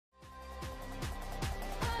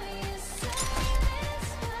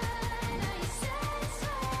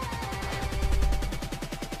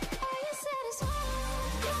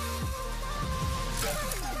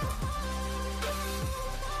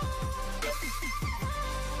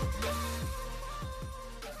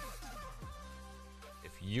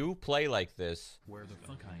you play like this,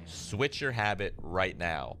 switch your habit right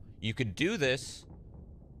now. You could do this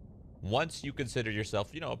once you consider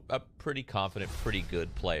yourself, you know, a pretty confident, pretty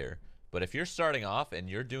good player. But if you're starting off and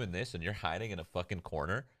you're doing this and you're hiding in a fucking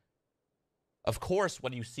corner, of course,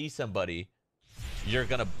 when you see somebody, you're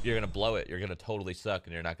gonna blow it. You're gonna totally suck,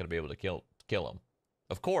 and you're not gonna be able to kill them.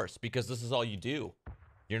 Of course, because this is all you do.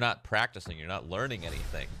 You're not practicing. You're not learning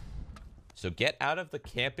anything. So get out of the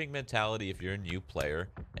camping mentality if you're a new player,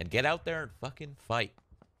 and get out there and fucking fight.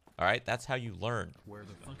 All right, that's how you learn. Where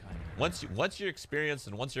the fuck I am. Once you're experienced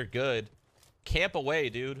and once you're good, camp away,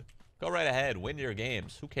 dude. Go right ahead, win your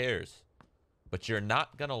games. Who cares? But you're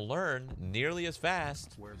not gonna learn nearly as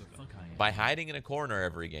fast by hiding in a corner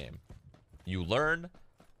every game. You learn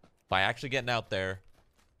by actually getting out there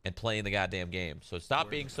and playing the goddamn game. So stop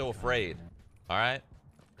being so afraid. All right,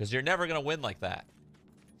 because you're never gonna win like that.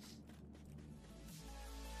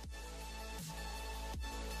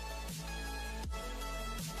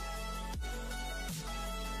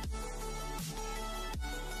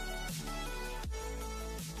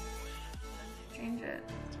 Change it.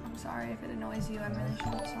 I'm sorry if it annoys you. I'm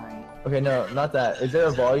really sorry. Okay, no, not that. Is there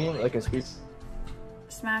a volume, like a speed?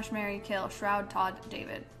 Smash, marry, kill. Shroud, Todd,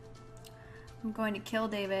 David. I'm going to kill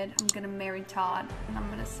David. I'm going to marry Todd. And I'm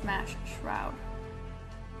going to smash Shroud.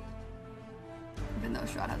 Even though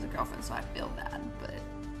Shroud has a girlfriend, so I feel bad. But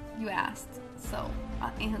you asked, so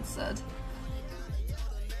I answered.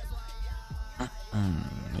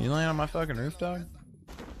 You laying on my fucking roof, dog?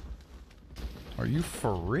 Are you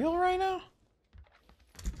for real right now?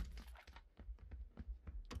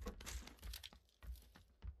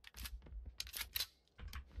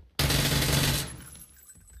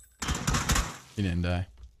 He didn't die.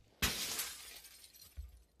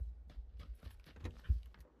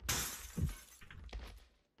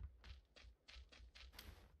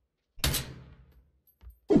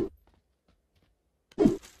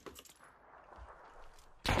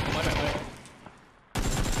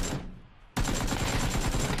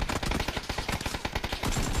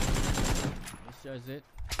 This does it.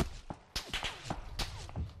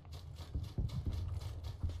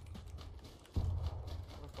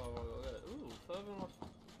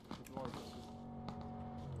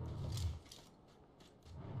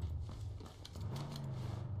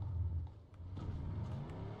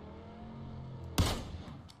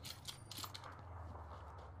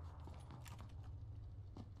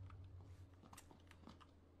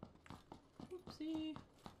 Oopsie.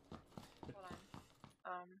 Hold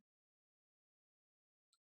on.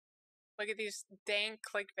 Look at these dang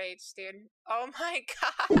clickbaits, dude. Oh my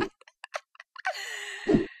god.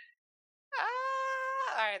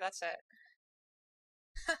 Alright, that's it.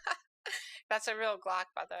 That's a real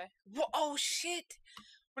Glock, by the way. Whoa, oh shit!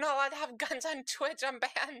 We're not allowed to have guns on Twitch, I'm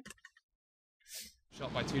banned.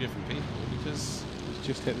 Shot by two different people because he's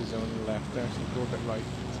just hit the zone on the left there, so go a bit right.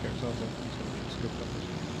 Let's get ourselves in. He's going to get scooped up.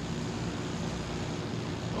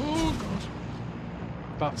 oh god,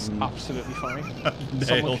 that's absolutely fine.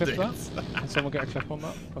 Someone clip that? Can someone get a clip on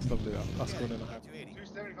that? That's lovely. That's going in the house.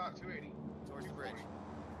 275, 280. Towards the bridge.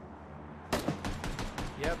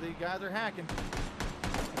 Yep, these guys are hacking.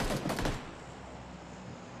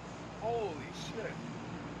 Holy shit.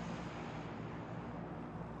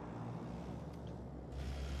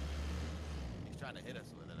 He's trying to hit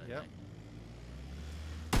us with it, I think.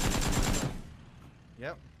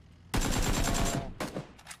 Yep.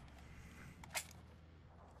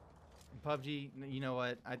 PUBG, you know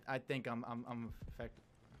what? I think I'm affected.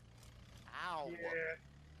 Ow!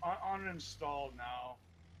 Yeah, uninstalled now.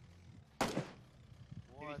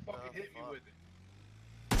 What he fucking hit me with it.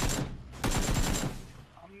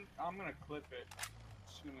 I'm gonna clip it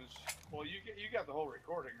as soon as. Well, you got the whole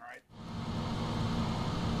recording, right?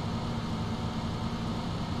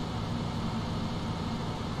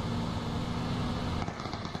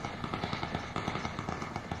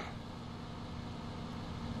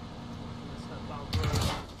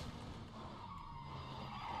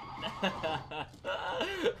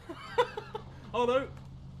 Oh no!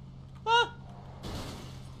 Ah!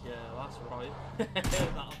 Yeah, that's right.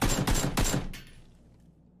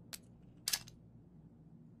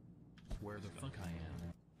 Where the fuck I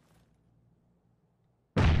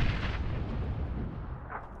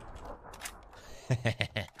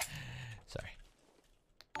am. Sorry.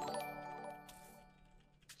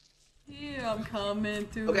 Yeah, I'm coming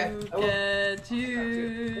to get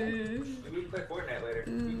you. We can play Fortnite later.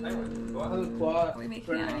 Are we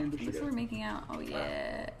making out? Looks like we're making out. Oh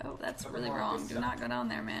yeah. Oh, that's really wrong. Do not go down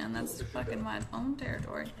there, man. That's fucking my own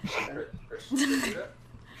territory.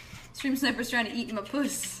 Stream Sniper's trying to eat my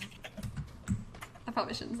puss. I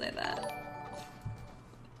probably shouldn't say that.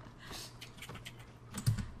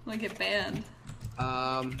 We get banned.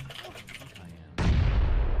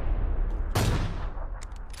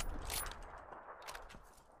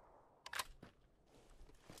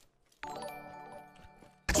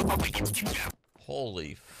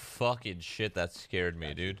 Holy fucking shit, that scared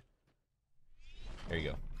me, dude. There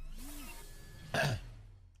you go.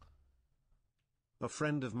 A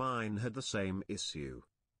friend of mine had the same issue.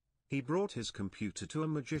 He brought his computer to a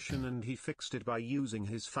magician and he fixed it by using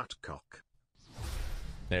his fat cock.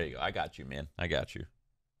 There you go. I got you, man. I got you.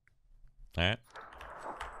 Alright.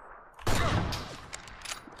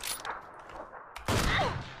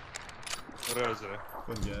 Rose.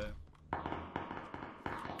 Good guy.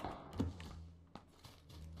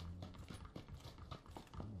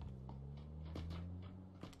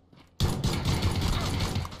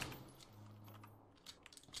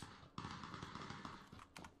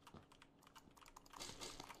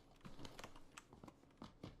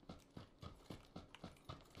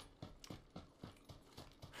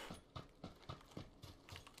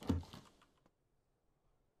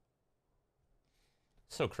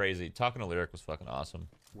 So crazy. Talking to Lyric was fucking awesome.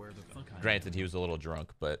 Granted, he was a little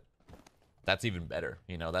drunk, but that's even better.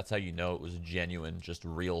 You know, that's how you know it was genuine, just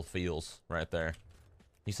real feels right there.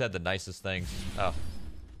 He said the nicest things. Oh,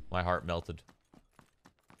 my heart melted.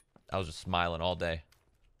 I was just smiling all day.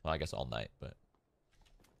 Well, I guess all night, but.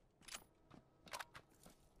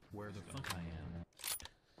 Where the fuck I am.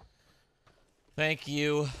 Thank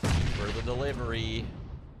you for the delivery.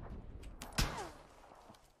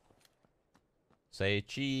 Say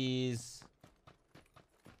cheese.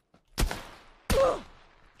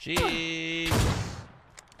 Cheese.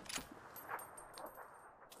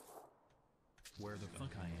 Where the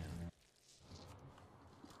fuck I am.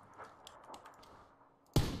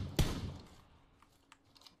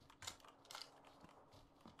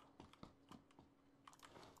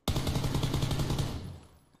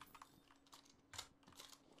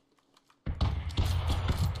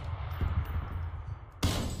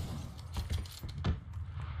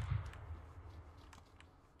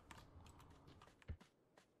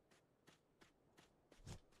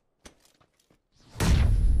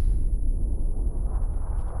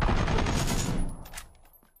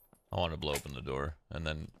 I want to blow open the door and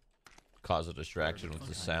then cause a distraction with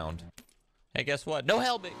the sound. Hey, guess what? No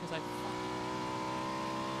helmet, because I...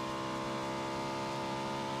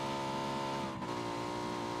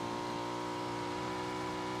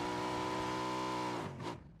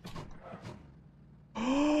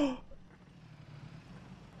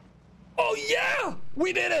 Oh yeah!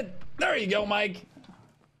 We did it! There you go, Mike.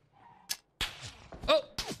 Oh,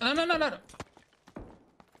 no.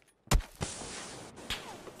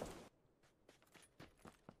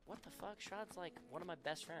 What the fuck? Shroud's like one of my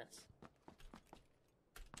best friends.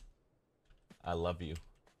 I love you.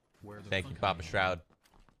 Thank you, Papa Shroud,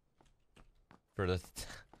 for the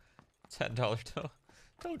 $10.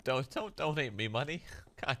 Don't donate me money.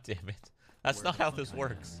 God damn it. That's not how this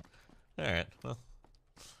works. All right. Well.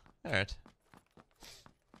 All right.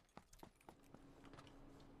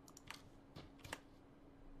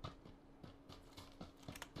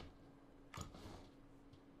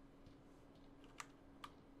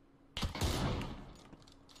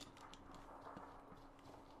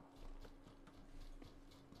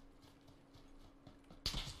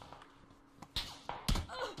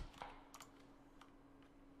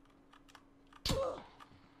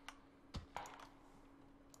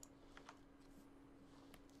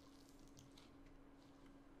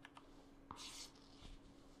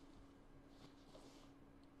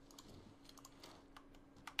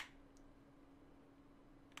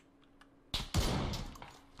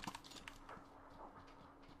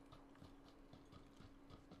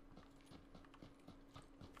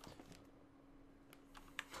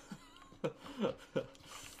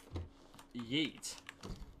 Yeet.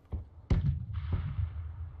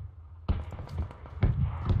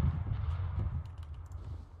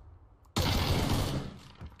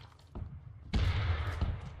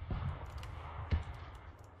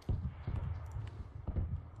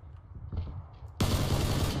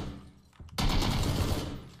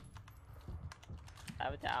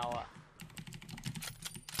 Sao chào ạ.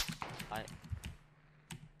 Đấy.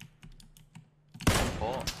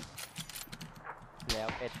 Phố. Léo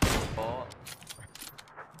kết phố.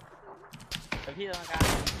 Cáiพี่ต้องการ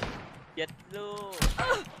เจ็ดลูก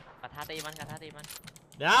กระทะตีมัน เดี๋ย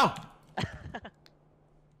ว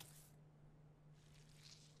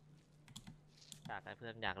จากให้เพื่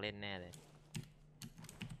อนอยากเล่นแน่เลย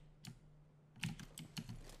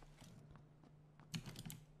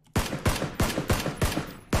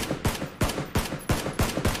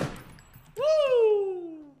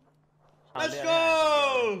Let's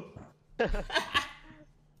go Bitch,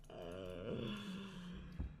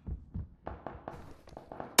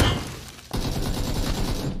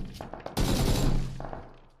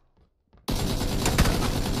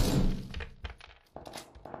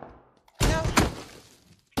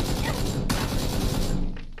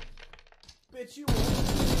 you.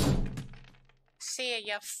 See ya,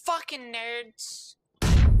 you fucking nerds.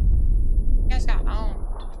 You guys got owned.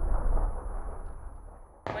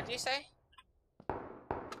 What'd you say?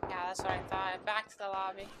 Yeah, that's what I thought. Back to the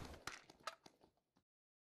lobby.